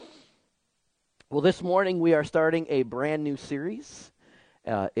Well, this morning we are starting a brand new series.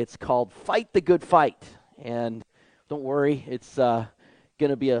 It's called Fight the Good Fight. And don't worry, it's going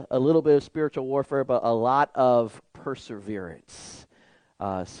to be a little bit of spiritual warfare, but a lot of perseverance.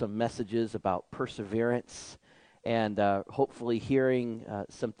 Some messages about perseverance and hopefully hearing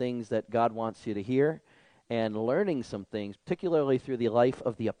some things that God wants you to hear and learning some things, particularly through the life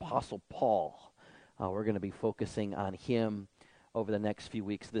of the Apostle Paul. We're going to be focusing on him over the next few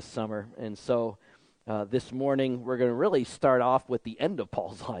weeks this summer. And so this morning we're going to really start off with the end of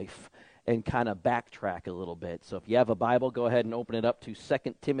Paul's life and kind of backtrack a little bit. So if you have a Bible, go ahead and open it up to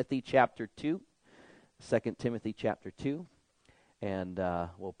 2 Timothy chapter 2. 2 Timothy chapter 2. And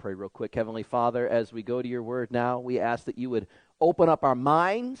we'll pray real quick. Heavenly Father, as we go to your word now, we ask that you would open up our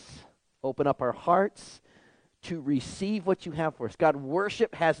minds, open up our hearts to receive what you have for us. God,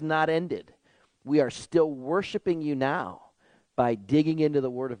 worship has not ended. We are still worshiping you now by digging into the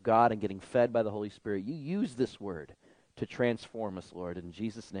Word of God and getting fed by the Holy Spirit. You use this Word to transform us, Lord. In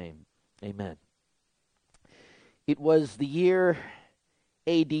Jesus' name, amen. It was the year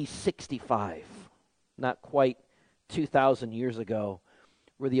AD 65, not quite 2,000 years ago,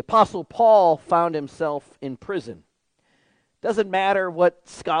 where the Apostle Paul found himself in prison. Doesn't matter what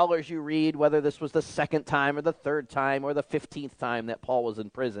scholars you read, whether this was the second time or the third time or the 15th time that Paul was in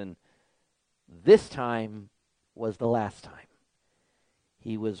prison. This time was the last time.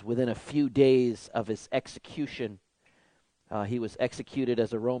 He was within a few days of his execution. He was executed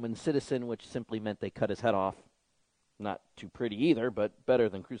as a Roman citizen, which simply meant they cut his head off. Not too pretty either, but better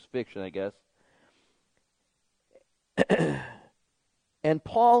than crucifixion, I guess. And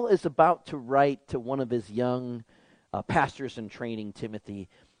Paul is about to write to one of his young pastors in training, Timothy,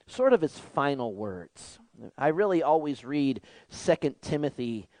 sort of his final words. I really always read 2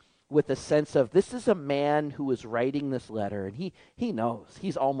 Timothy with a sense of this is a man who is writing this letter, and he knows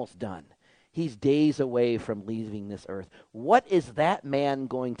he's almost done. He's days away from leaving this earth. What is that man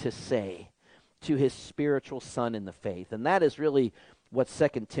going to say to his spiritual son in the faith? And that is really what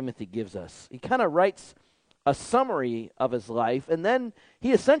 2 Timothy gives us. He kind of writes a summary of his life, and then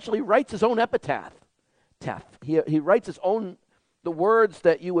he essentially writes his own epitaph. He writes the words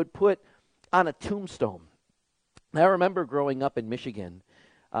that you would put on a tombstone. I remember growing up in Michigan,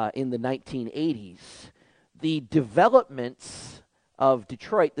 in the 1980s, the developments of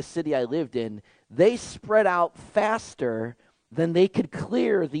Detroit, the city I lived in, they spread out faster than they could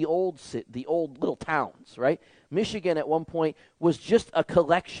clear the old little towns, right? Michigan at one point was just a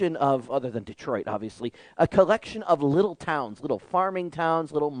collection of, other than Detroit, obviously, a collection of little towns, little farming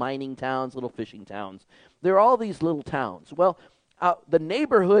towns, little mining towns, little fishing towns. There are all these little towns. Well, the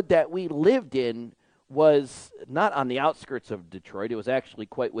neighborhood that we lived in was not on the outskirts of Detroit. It was actually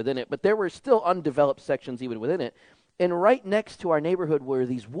quite within it, but there were still undeveloped sections even within it. And right next to our neighborhood were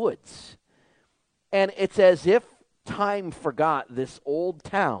these woods. And it's as if time forgot this old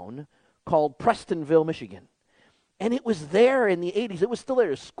town called Prestonville, Michigan. And it was there in the 80s. It was still there.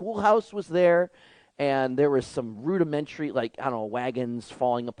 The schoolhouse was there, and there was some rudimentary, wagons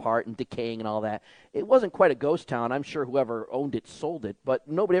falling apart and decaying and all that. It wasn't quite a ghost town. I'm sure whoever owned it sold it, but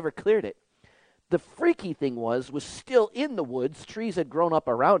nobody ever cleared it. The freaky thing was still in the woods. Trees had grown up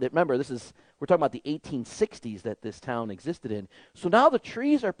around it. Remember, we're talking about the 1860s that this town existed in. So now the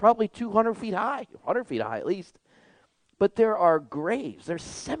trees are probably 200 feet high, 100 feet high at least. But there are graves, there's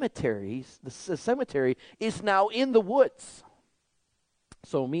cemeteries. The cemetery is now in the woods.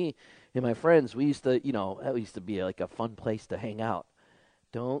 So me and my friends, we used to, that used to be like a fun place to hang out.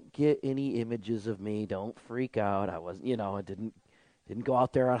 Don't get any images of me. Don't freak out. I wasn't, I didn't go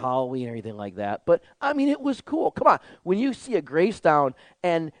out there on Halloween or anything like that. But, it was cool. Come on. When you see a gravestone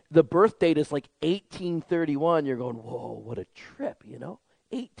and the birth date is like 1831, you're going, whoa, what a trip,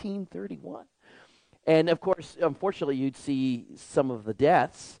 1831. And, of course, unfortunately, you'd see some of the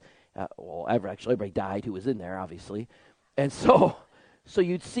deaths. Everybody died who was in there, obviously. And so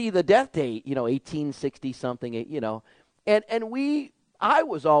you'd see the death date, 1860-something, And I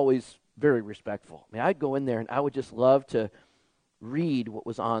was always very respectful. I'd go in there, and I would just love to read what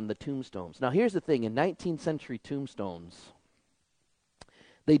was on the tombstones. Now, here's the thing. In 19th century tombstones,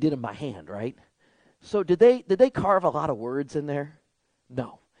 they did them by hand, right? So did they carve a lot of words in there?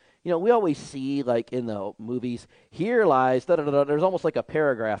 No. We always see, like in the movies, here lies, there's almost like a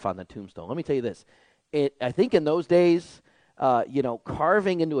paragraph on the tombstone. Let me tell you this. I think in those days,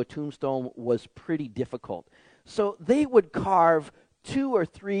 carving into a tombstone was pretty difficult. So they would carve 2 or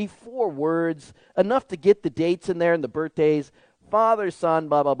 3, 4 words, enough to get the dates in there and the birthdays, father, son,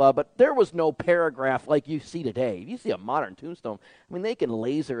 blah, blah, blah. But there was no paragraph like you see today. If you see a modern tombstone, they can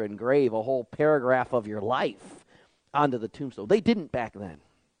laser engrave a whole paragraph of your life onto the tombstone. They didn't back then.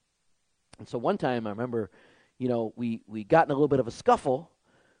 And so one time I remember, we got in a little bit of a scuffle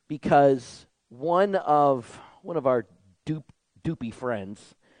because one of our doopy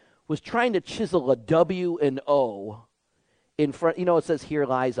friends was trying to chisel a W and O in front. It says, "Here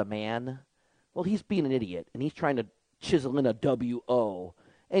lies a man." Well, he's being an idiot, and he's trying to chisel in a W-O,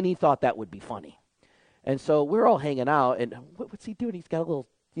 and he thought that would be funny. And so we're all hanging out, and what's he doing? He's got a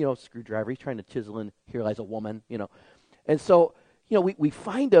little, screwdriver. He's trying to chisel in, "Here lies a woman," And so, we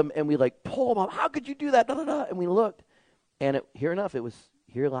find him, and we, pull him up. "How could you do that?" Da, da, da. And we looked, and sure enough, it was,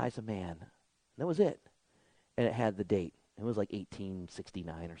 "Here lies a man." And that was it. And it had the date. It was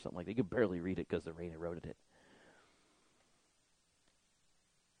 1869 or something like that. You could barely read it because the rain eroded it.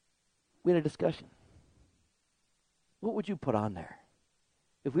 We had a discussion. What would you put on there?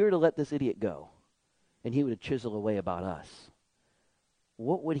 If we were to let this idiot go, and he would chisel away about us,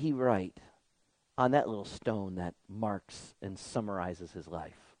 what would he write on that little stone that marks and summarizes his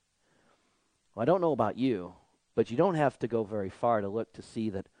life? Well, I don't know about you, but you don't have to go very far to look to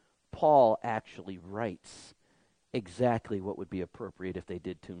see that Paul actually writes exactly what would be appropriate if they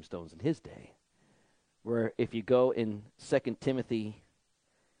did tombstones in his day. Where if you go in 2 Timothy,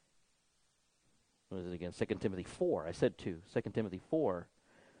 what is it again? 2 Timothy 4. I said 2. 2 Timothy 4,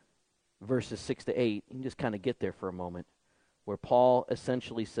 verses 6 to 8. You can just kind of get there for a moment, where Paul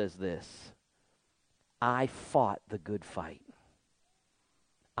essentially says this: "I fought the good fight.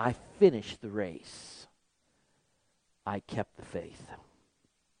 I finished the race. I kept the faith."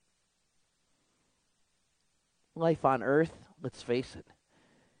 Life on earth, let's face it,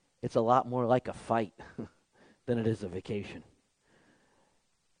 it's a lot more like a fight than it is a vacation.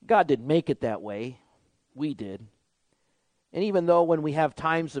 God didn't make it that way. We did. And even though when we have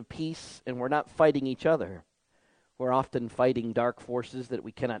times of peace and we're not fighting each other, we're often fighting dark forces that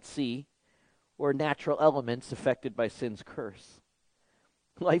we cannot see, or natural elements affected by sin's curse.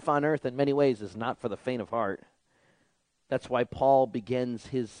 Life on earth in many ways is not for the faint of heart. That's why Paul begins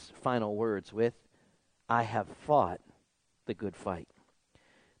his final words with, "I have fought the good fight."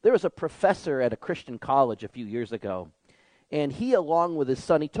 There was a professor at a Christian college a few years ago, and he, along with his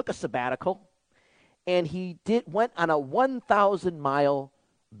son, he took a sabbatical, and he went on a 1,000-mile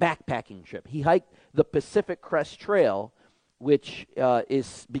backpacking trip. He hiked the Pacific Crest Trail, which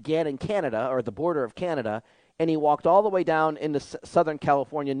began in Canada, or the border of Canada, and he walked all the way down into Southern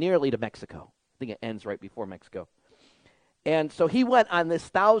California, nearly to Mexico. I think it ends right before Mexico. And so he went on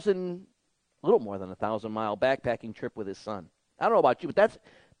this little more than 1,000-mile backpacking trip with his son. I don't know about you, but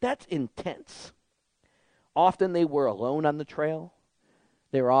that's intense. Often they were alone on the trail.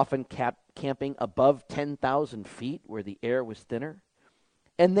 They were often camping above 10,000 feet where the air was thinner.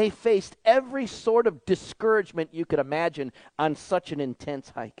 And they faced every sort of discouragement you could imagine on such an intense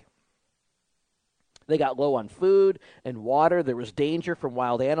hike. They got low on food and water. There was danger from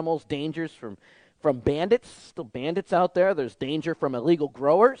wild animals, dangers from bandits, still bandits out there. There's danger from illegal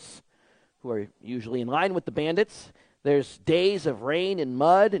growers, who are usually in line with the bandits. There's days of rain and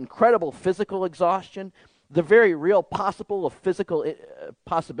mud, incredible physical exhaustion, the very real possibility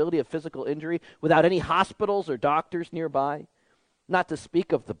of physical injury without any hospitals or doctors nearby, not to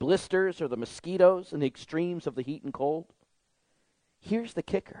speak of the blisters or the mosquitoes and the extremes of the heat and cold. Here's the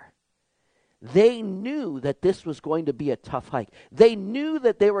kicker. They knew that this was going to be a tough hike. They knew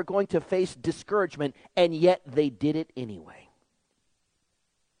that they were going to face discouragement, and yet they did it anyway.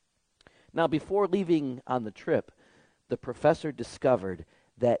 Now, before leaving on the trip, the professor discovered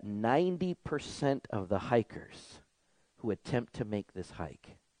that 90% of the hikers who attempt to make this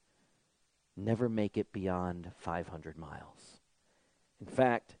hike never make it beyond 500 miles. In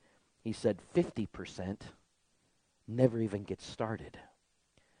fact, he said 50% never even get started.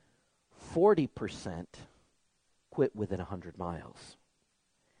 40% quit within 100 miles.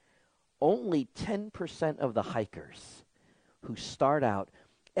 Only 10% of the hikers who start out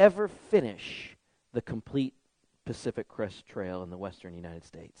ever finish the complete Pacific Crest Trail in the western United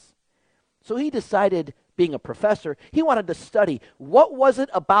States. So he decided, being a professor, he wanted to study what was it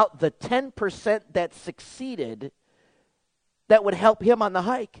about the 10% that succeeded that would help him on the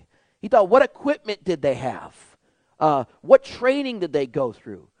hike. He thought, what equipment did they have? What training did they go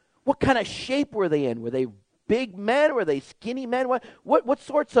through? What kind of shape were they in? Were they big men? Were they skinny men? What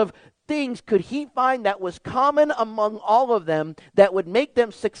sorts of things could he find that was common among all of them that would make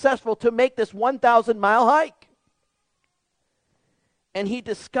them successful to make this 1,000-mile hike? And he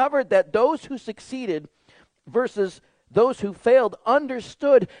discovered that those who succeeded versus those who failed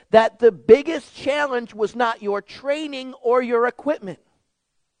understood that the biggest challenge was not your training or your equipment.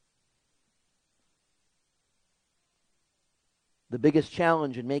 The biggest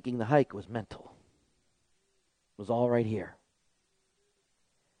challenge in making the hike was mental. It was all right here.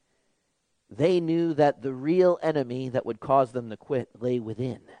 They knew that the real enemy that would cause them to quit lay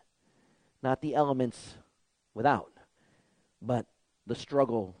within. Not the elements without, but the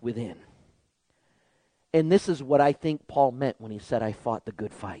struggle within. And this is what I think Paul meant when he said, I fought the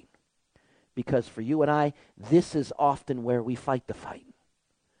good fight. Because for you and I, this is often where we fight the fight.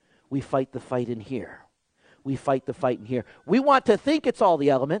 We fight the fight in here. We fight the fight in here. We want to think it's all the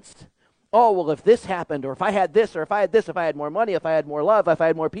elements. Oh, well, if this happened, or if I had this, or if I had this, if I had more money, if I had more love, if I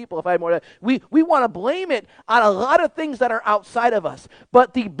had more people, if I had more... We want to blame it on a lot of things that are outside of us.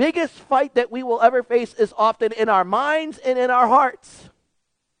 But the biggest fight that we will ever face is often in our minds and in our hearts.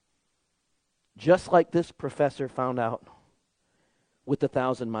 Just like this professor found out with the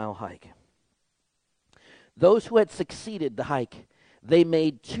 1,000-mile hike. Those who had succeeded the hike, they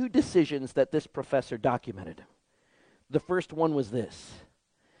made 2 decisions that this professor documented. The first one was this.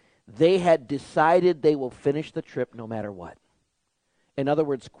 They had decided they will finish the trip no matter what. In other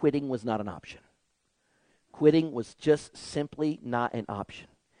words, quitting was not an option. Quitting was just simply not an option.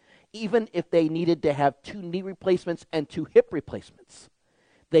 Even if they needed to have 2 knee replacements and 2 hip replacements,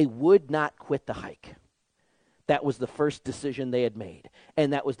 they would not quit the hike. That was the first decision they had made.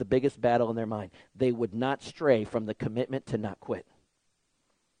 And that was the biggest battle in their mind. They would not stray from the commitment to not quit.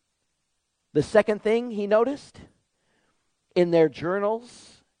 The second thing he noticed, in their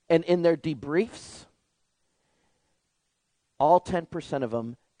journals and in their debriefs, all 10% of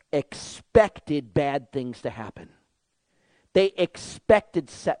them expected bad things to happen. They expected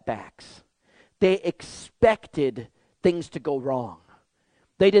setbacks. They expected things to go wrong.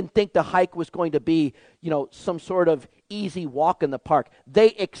 They didn't think the hike was going to be, some sort of easy walk in the park. They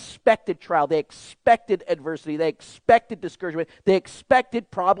expected trial. They expected adversity. They expected discouragement. They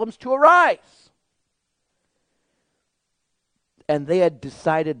expected problems to arise. And they had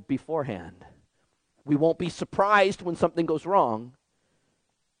decided beforehand, we won't be surprised when something goes wrong,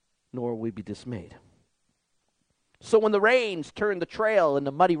 nor will we be dismayed. So when the rains turned the trail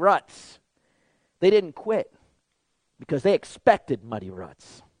into muddy ruts, they didn't quit because they expected muddy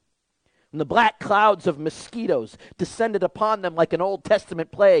ruts. When the black clouds of mosquitoes descended upon them like an Old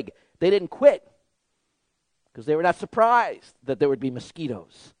Testament plague, they didn't quit because they were not surprised that there would be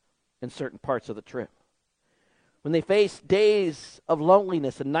mosquitoes in certain parts of the trip. When they faced days of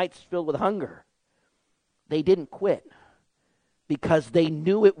loneliness and nights filled with hunger, they didn't quit because they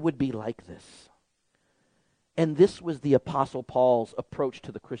knew it would be like this. And this was the Apostle Paul's approach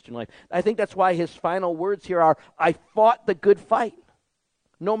to the Christian life. I think that's why his final words here are, I fought the good fight.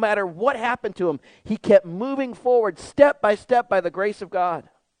 No matter what happened to him, he kept moving forward step by the grace of God.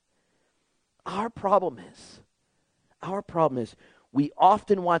 Our problem is we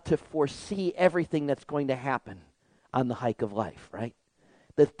often want to foresee everything that's going to happen on the hike of life, right?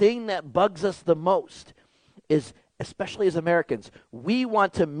 The thing that bugs us the most is, especially as Americans, we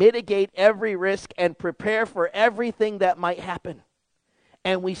want to mitigate every risk and prepare for everything that might happen.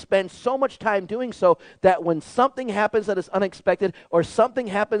 And we spend so much time doing so that when something happens that is unexpected or something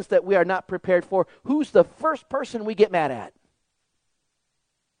happens that we are not prepared for, who's the first person we get mad at?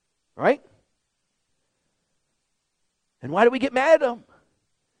 Right? And why do we get mad at him?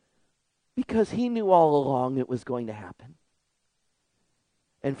 Because he knew all along it was going to happen.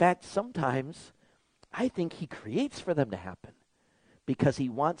 In fact, sometimes I think he creates for them to happen because he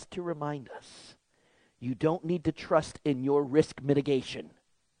wants to remind us, you don't need to trust in your risk mitigation.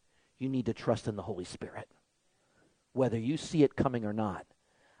 You need to trust in the Holy Spirit, whether you see it coming or not.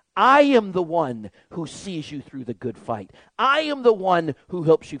 I am the one who sees you through the good fight. I am the one who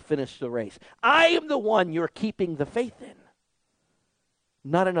helps you finish the race. I am the one you're keeping the faith in.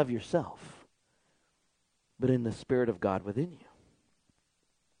 Not in of yourself, but in the Spirit of God within you.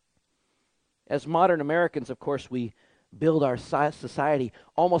 As modern Americans, of course, we build our society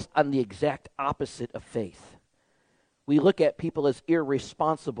almost on the exact opposite of faith. We look at people as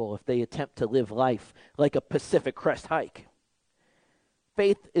irresponsible if they attempt to live life like a Pacific Crest hike.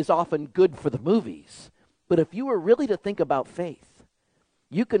 Faith is often good for the movies, but if you were really to think about faith,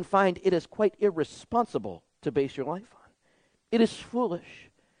 you can find it is quite irresponsible to base your life on. It is foolish.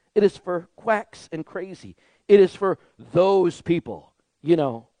 It is for quacks and crazy. It is for those people,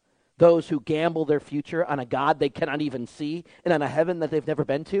 those who gamble their future on a God they cannot even see and on a heaven that they've never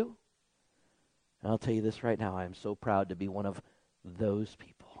been to. And I'll tell you this right now, I am so proud to be one of those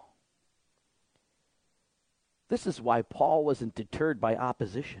people. This is why Paul wasn't deterred by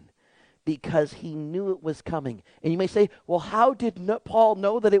opposition, because he knew it was coming. And you may say, well, how did Paul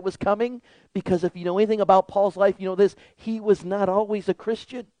know that it was coming? Because if you know anything about Paul's life, you know this, he was not always a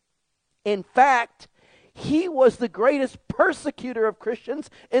Christian. In fact, He was the greatest persecutor of Christians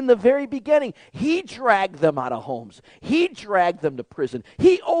in the very beginning. He dragged them out of homes. He dragged them to prison.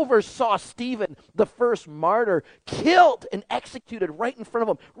 He oversaw Stephen, the first martyr, killed and executed right in front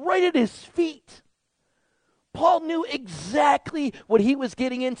of him, right at his feet. Paul knew exactly what he was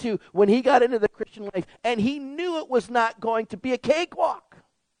getting into when he got into the Christian life, and he knew it was not going to be a cakewalk.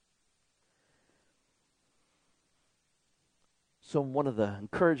 So one of the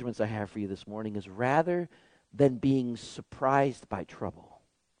encouragements I have for you this morning is, rather than being surprised by trouble,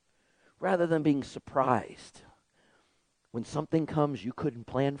 rather than being surprised when something comes you couldn't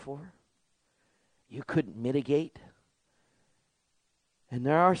plan for, you couldn't mitigate, and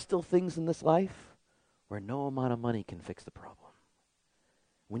there are still things in this life where no amount of money can fix the problem.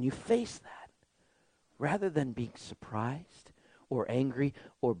 When you face that, rather than being surprised or angry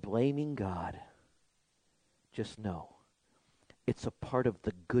or blaming God, just know it's a part of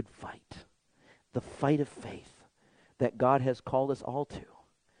the good fight, the fight of faith that God has called us all to.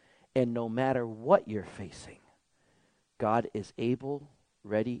 And no matter what you're facing, God is able,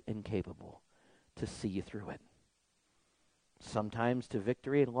 ready, and capable to see you through it. Sometimes to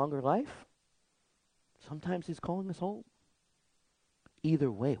victory and longer life. Sometimes he's calling us home.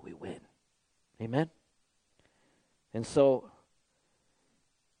 Either way, we win. Amen? And so,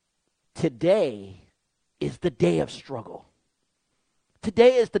 today is the day of struggle.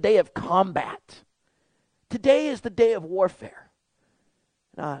 Today is the day of combat. Today is the day of warfare.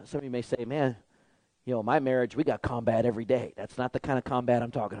 Some of you may say, man, my marriage, we got combat every day. That's not the kind of combat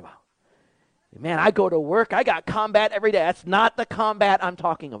I'm talking about. Man, I go to work, I got combat every day. That's not the combat I'm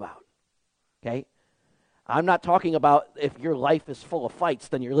talking about. Okay? I'm not talking about if your life is full of fights,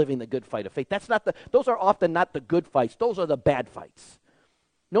 then you're living the good fight of faith. Those are often not the good fights. Those are the bad fights.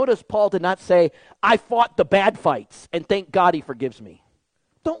 Notice Paul did not say, I fought the bad fights and thank God he forgives me.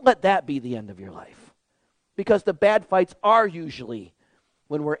 Don't let that be the end of your life. Because the bad fights are usually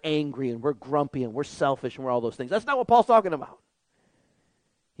when we're angry and we're grumpy and we're selfish and we're all those things. That's not what Paul's talking about.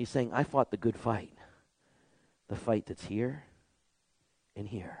 He's saying, I fought the good fight. The fight that's here and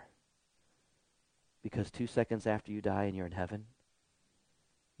here. Because 2 seconds after you die and you're in heaven,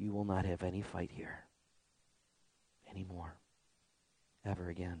 you will not have any fight here anymore, ever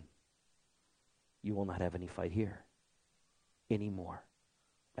again. You will not have any fight here anymore,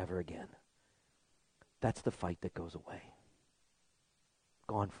 ever again. That's the fight that goes away.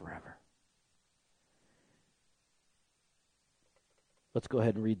 Gone forever. Let's go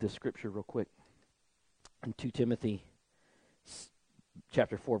ahead and read this scripture real quick. In 2 Timothy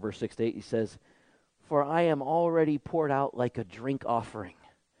chapter 4, verse 6 to 8, he says, for I am already poured out like a drink offering.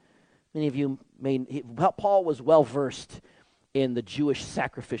 Many of you Paul was well versed in the Jewish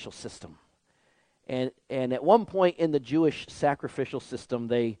sacrificial system. And at one point in the Jewish sacrificial system,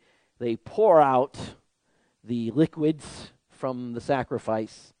 they pour out the liquids from the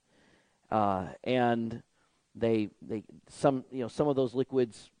sacrifice, and some of those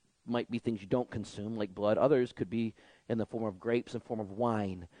liquids might be things you don't consume, like blood. Others could be in the form of grapes, in the form of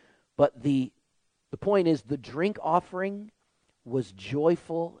wine. But the point is, the drink offering was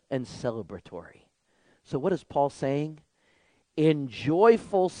joyful and celebratory. So what is Paul saying? In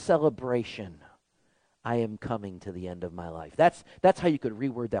joyful celebration, I am coming to the end of my life. That's how you could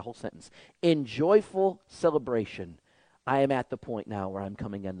reword that whole sentence. In joyful celebration, I am at the point now where I'm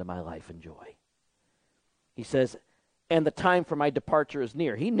coming into my life in joy. He says, and the time for my departure is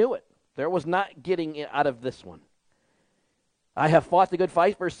near. He knew it. There was not getting it out of this one. I have fought the good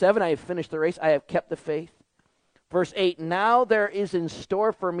fight. Verse 7, I have finished the race. I have kept the faith. Verse 8, now there is in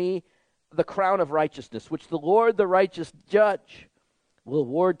store for me the crown of righteousness, which the Lord, the righteous judge, will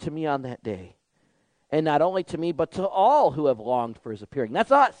award to me on that day. And not only to me, but to all who have longed for his appearing.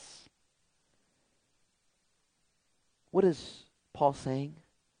 That's us. What is Paul saying?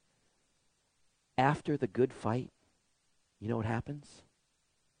 After the good fight, you know what happens?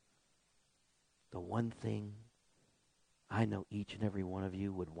 The one thing I know each and every one of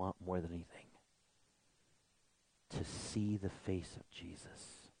you would want more than anything, to see the face of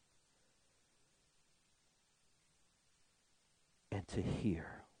Jesus and to hear,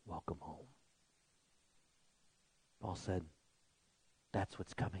 welcome home. Paul said, that's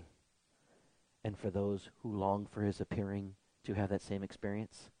what's coming. And for those who long for his appearing to have that same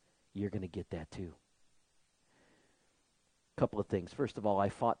experience, you're going to get that too. A couple of things. First of all, I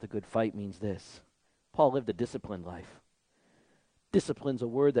fought the good fight means this. Paul lived a disciplined life. Discipline's a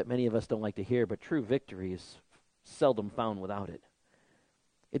word that many of us don't like to hear, but true victory is seldom found without it.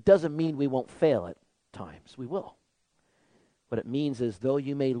 It doesn't mean we won't fail at times. We will. What it means is, though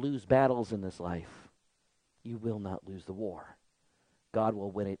you may lose battles in this life, you will not lose the war. God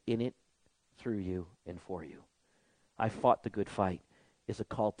will win it in it through you and for you. I fought the good fight is a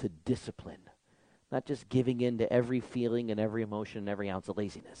call to discipline, not just giving in to every feeling and every emotion and every ounce of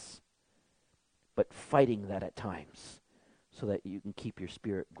laziness, but fighting that at times so that you can keep your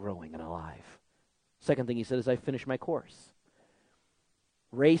spirit growing and alive. Second thing he said is, I finished my course.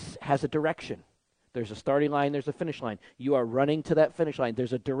 Race has a direction. There's a starting line, there's a finish line. You are running to that finish line.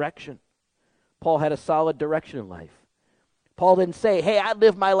 There's a direction. Paul had a solid direction in life. Paul didn't say, hey, I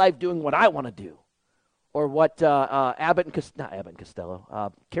live my life doing what I want to do. Or what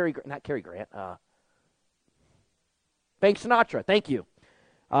Cary Grant, Frank Sinatra, thank you.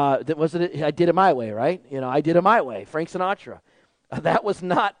 That wasn't it, I did it my way, right? I did it my way, Frank Sinatra. That was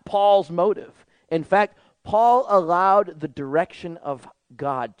not Paul's motive. In fact, Paul allowed the direction of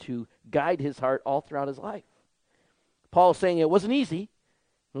God to guide his heart all throughout his life. Paul's saying it wasn't easy.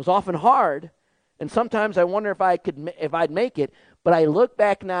 It was often hard. And sometimes I wonder if I'd make it. But I look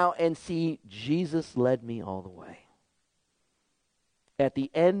back now and see Jesus led me all the way. At the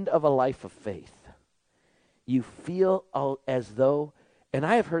end of a life of faith, you feel as though, and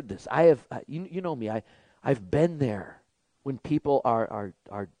I have heard this. I have, you know me. I've been there when people are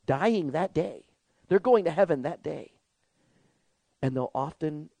dying that day. They're going to heaven that day. And they'll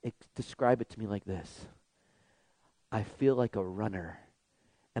often describe it to me like this. I feel like a runner,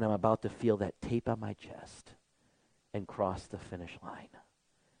 and I'm about to feel that tape on my chest and cross the finish line.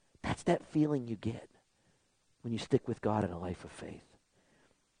 That's that feeling you get when you stick with God in a life of faith.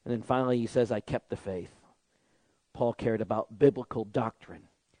 And then finally he says, I kept the faith. Paul cared about biblical doctrine.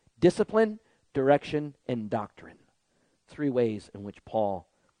 Discipline, direction, and doctrine. 3 ways in which Paul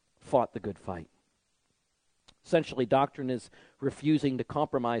fought the good fight. Essentially, doctrine is refusing to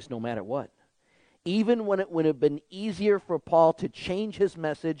compromise no matter what. Even when it would have been easier for Paul to change his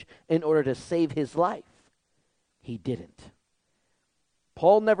message in order to save his life, he didn't.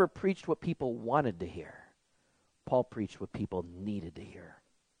 Paul never preached what people wanted to hear. Paul preached what people needed to hear.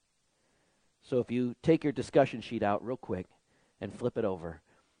 So if you take your discussion sheet out real quick and flip it over,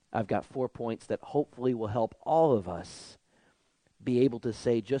 I've got 4 points that hopefully will help all of us be able to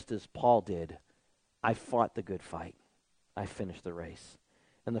say, just as Paul did, I fought the good fight. I finished the race.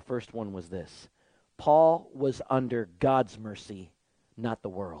 And the first one was this. Paul was under God's mercy, not the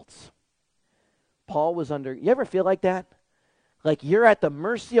world's. Paul was under, you ever feel like that? Like you're at the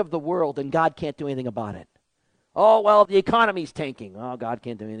mercy of the world and God can't do anything about it. Oh, well, the economy's tanking. Oh, God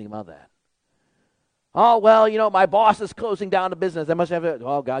can't do anything about that. Oh, well, my boss is closing down the business. I must have it.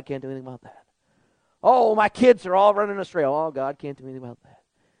 Oh, God can't do anything about that. Oh, my kids are all running astray. Oh, God can't do anything about that.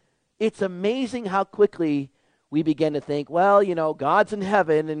 It's amazing how quickly we begin to think, well, God's in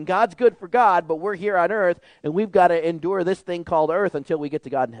heaven and God's good for God, but we're here on earth and we've got to endure this thing called earth until we get to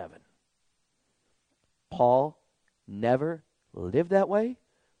God in heaven. Paul never lived that way.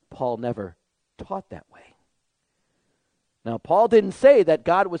 Paul never taught that way. Now, Paul didn't say that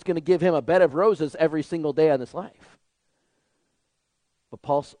God was going to give him a bed of roses every single day on his life. But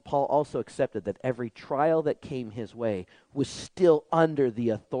Paul also accepted that every trial that came his way was still under the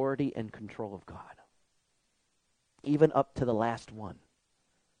authority and control of God. Even up to the last one,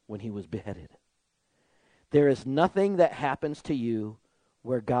 when he was beheaded. There is nothing that happens to you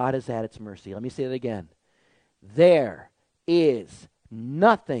where God is at its mercy. Let me say it again. There is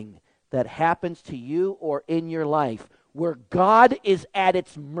nothing that happens to you or in your life where God is at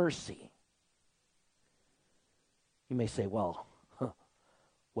its mercy. You may say, well,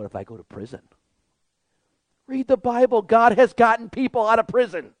 what if I go to prison? Read the Bible. God has gotten people out of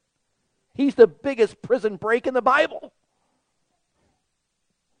prison. He's the biggest prison break in the Bible.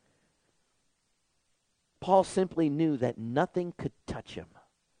 Paul simply knew that nothing could touch him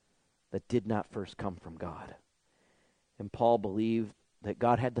that did not first come from God. And Paul believed that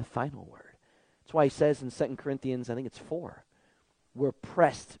God had the final word. That's why he says in 2 Corinthians, I think it's 4, we're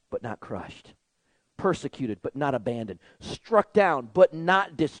pressed but not crushed, persecuted but not abandoned, struck down but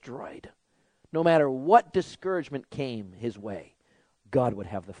not destroyed. No matter what discouragement came his way, God would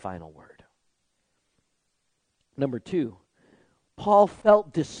have the final word. Number 2, Paul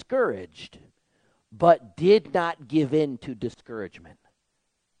felt discouraged but did not give in to discouragement.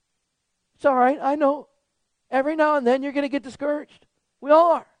 It's all right, I know. Every now and then you're going to get discouraged. We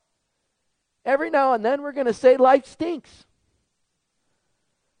all are. Every now and then we're going to say life stinks.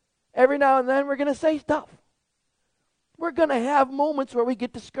 Every now and then we're going to say stuff. We're going to have moments where we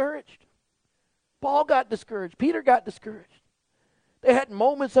get discouraged. Paul got discouraged. Peter got discouraged. They had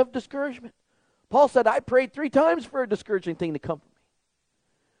moments of discouragement. Paul said, I prayed 3 times for a discouraging thing to come from me.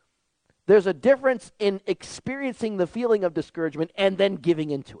 There's a difference in experiencing the feeling of discouragement and then giving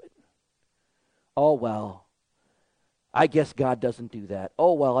into it. Oh, well, I guess God doesn't do that.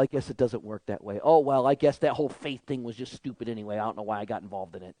 Oh, well, I guess it doesn't work that way. Oh, well, I guess that whole faith thing was just stupid anyway. I don't know why I got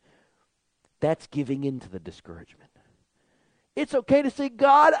involved in it. That's giving in to the discouragement. It's okay to say,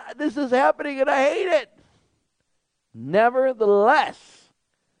 God, this is happening and I hate it. Nevertheless,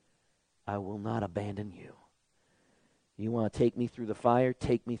 I will not abandon you. You want to take me through the fire?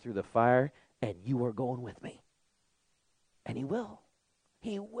 Take me through the fire, and you are going with me. And he will.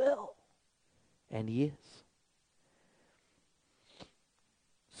 He will. And he is.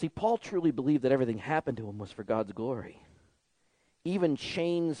 See, Paul truly believed that everything happened to him was for God's glory. Even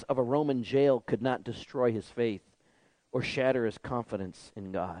chains of a Roman jail could not destroy his faith or shatter his confidence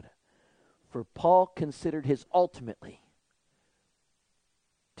in God. For Paul considered his ultimately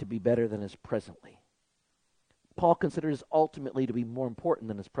to be better than his presently. Paul considered his ultimately to be more important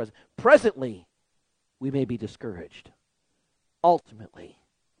than his present. Presently, we may be discouraged. Ultimately,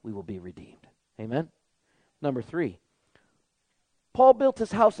 we will be redeemed. Amen? Number 3, Paul built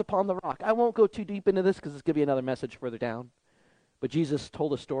his house upon the rock. I won't go too deep into this because it's going to be another message further down. But Jesus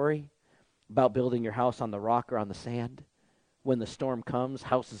told a story about building your house on the rock or on the sand. When the storm comes,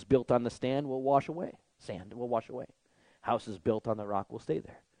 houses built on the sand will wash away. Sand will wash away. Houses built on the rock will stay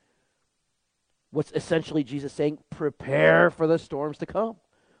there. What's essentially Jesus saying? Prepare for the storms to come.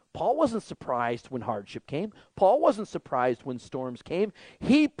 Paul wasn't surprised when hardship came. Paul wasn't surprised when storms came.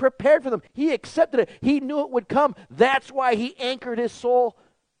 He prepared for them. He accepted it. He knew it would come. That's why he anchored his soul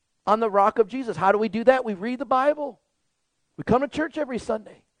on the rock of Jesus. How do we do that? We read the Bible. We come to church every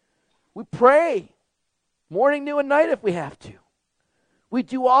Sunday. We pray morning, noon, and night if we have to. We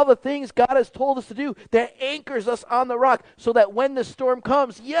do all the things God has told us to do that anchors us on the rock so that when the storm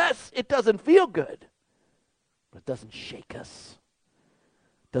comes, yes, it doesn't feel good, but it doesn't shake us.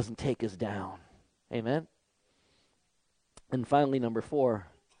 It doesn't take us down. Amen? And finally, number 4,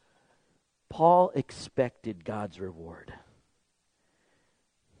 Paul expected God's reward.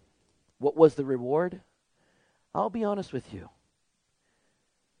 What was the reward? I'll be honest with you.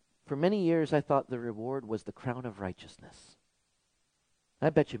 For many years, I thought the reward was the crown of righteousness. I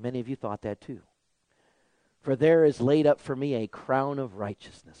bet you many of you thought that too. For there is laid up for me a crown of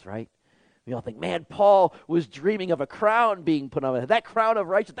righteousness, right? We all think, man, Paul was dreaming of a crown being put on him. That crown of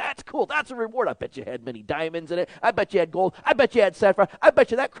righteousness, that's cool. That's a reward. I bet you had many diamonds in it. I bet you had gold. I bet you had sapphire. I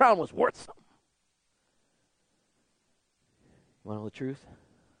bet you that crown was worth something. You want to know the truth?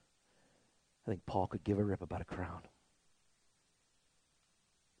 I think Paul could give a rip about a crown.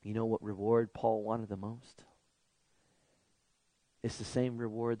 You know what reward Paul wanted the most? It's the same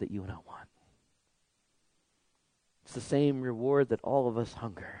reward that you and I want. It's the same reward that all of us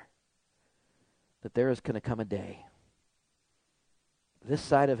hunger. That there is going to come a day, this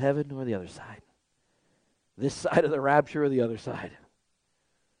side of heaven or the other side, this side of the rapture or the other side,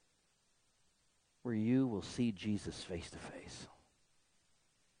 where you will see Jesus face to face.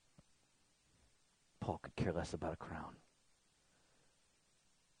 Paul could care less about a crown.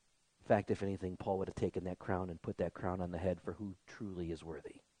 In fact, if anything, Paul would have taken that crown and put that crown on the head for who truly is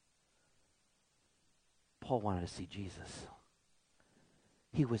worthy. Paul wanted to see Jesus.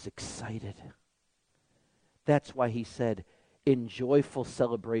 He was excited. That's why he said, in joyful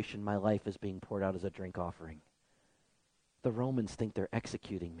celebration, my life is being poured out as a drink offering. The Romans think they're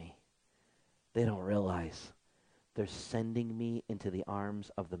executing me. They don't realize they're sending me into the arms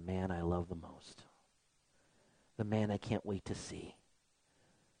of the man I love the most. The man I can't wait to see.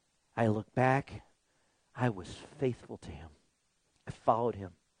 I look back, I was faithful to him. I followed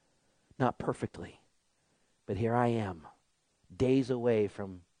him. Not perfectly, but here I am, days away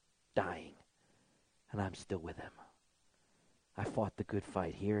from dying, and I'm still with him. I fought the good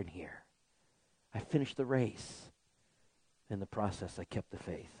fight here and here. I finished the race. In the process, I kept the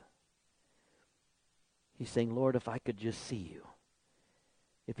faith. He's saying, Lord, if I could just see you,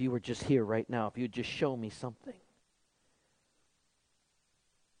 if you were just here right now, if you'd just show me something.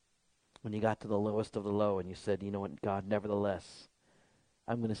 When you got to the lowest of the low and you said, you know what, God, nevertheless,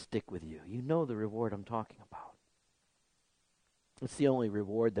 I'm going to stick with you. You know the reward I'm talking about. It's the only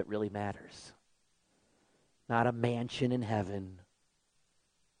reward that really matters. Not a mansion in heaven.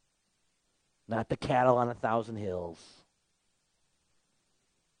 Not the cattle on 1,000 hills.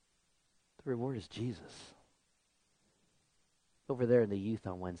 The reward is Jesus. Over there in the youth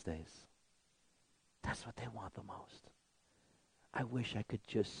on Wednesdays. That's what they want the most. I wish I could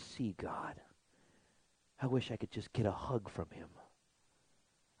just see God. I wish I could just get a hug from him.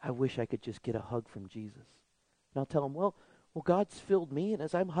 I wish I could just get a hug from Jesus. And I'll tell them, well, God's filled me, and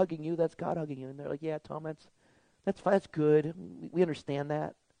as I'm hugging you, that's God hugging you. And they're like, yeah, Tom, that's fine, that's good. We understand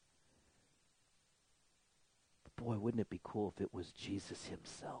that. But boy, wouldn't it be cool if it was Jesus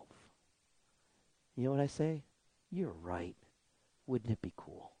himself? You know what I say? you're right. Wouldn't it be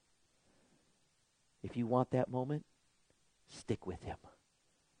cool? If you want that moment, stick with him,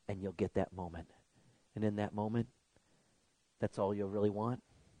 and you'll get that moment. And in that moment, that's all you'll really want.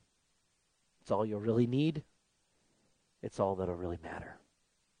 It's all you'll really need. It's all that'll really matter.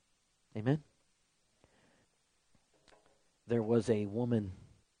 Amen? There was a woman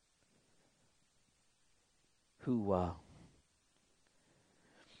who,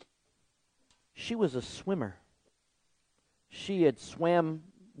 she was a swimmer. She had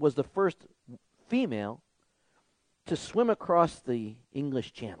was the first female to swim across the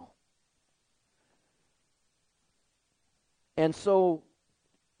English Channel. And so,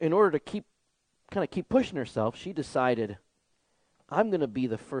 in order to keep pushing herself, she decided, I'm going to be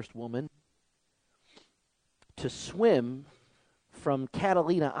the first woman to swim from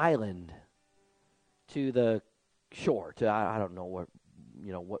Catalina Island to the shore. I don't know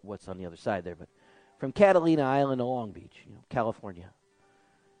what's on the other side there, but from Catalina Island to Long Beach, California.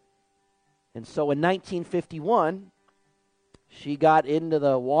 And so in 1951, she got into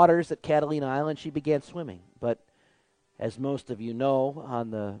the waters at Catalina Island. She began swimming. But as most of you know,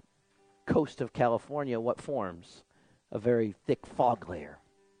 on the coast of California, what forms? A very thick fog layer.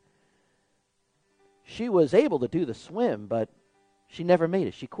 She was able to do the swim, but she never made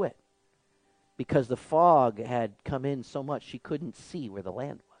it. She quit because the fog had come in so much she couldn't see where the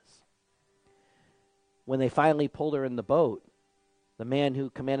land was. When they finally pulled her in the boat, the man who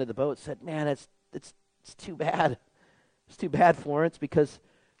commanded the boat said, man, it's too bad. It's too bad, Florence, because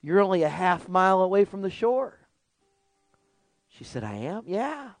you're only a half mile away from the shore. She said, I am?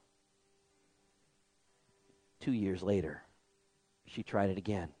 Yeah. 2 years later, she tried it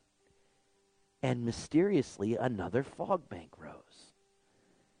again. And mysteriously, another fog bank rose.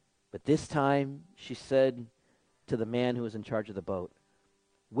 But this time, she said to the man who was in charge of the boat,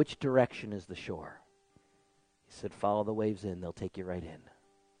 which direction is the shore? He said, follow the waves in. They'll take you right in.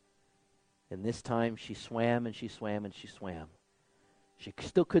 And this time, she swam and she swam and she swam. She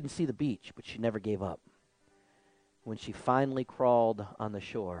still couldn't see the beach, but she never gave up. When she finally crawled on the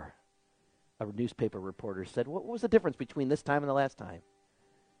shore, a newspaper reporter said, what was the difference between this time and the last time?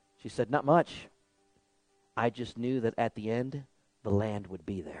 She said, not much. I just knew that at the end, the land would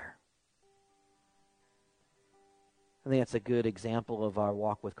be there. I think that's a good example of our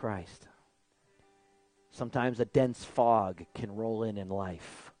walk with Christ. Sometimes a dense fog can roll in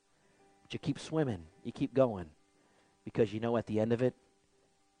life. But you keep swimming, you keep going, because you know at the end of it,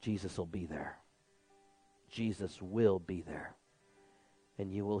 Jesus will be there. Jesus will be there.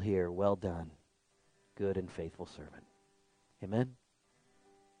 And you will hear, well done, good and faithful servant. Amen?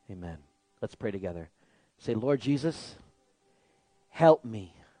 Amen. Let's pray together. Say, Lord Jesus, help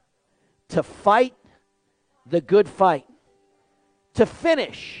me to fight the good fight, to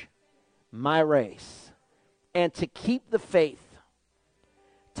finish my race, and to keep the faith,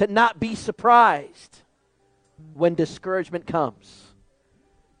 to not be surprised when discouragement comes,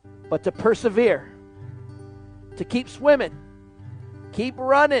 but to persevere, to keep swimming, keep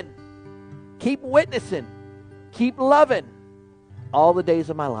running, keep witnessing, keep loving all the days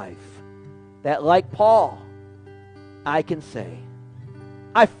of my life. That like Paul, I can say,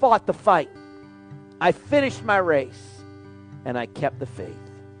 I fought the fight, I finished my race, and I kept the faith.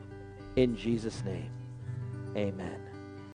 In Jesus' name, amen.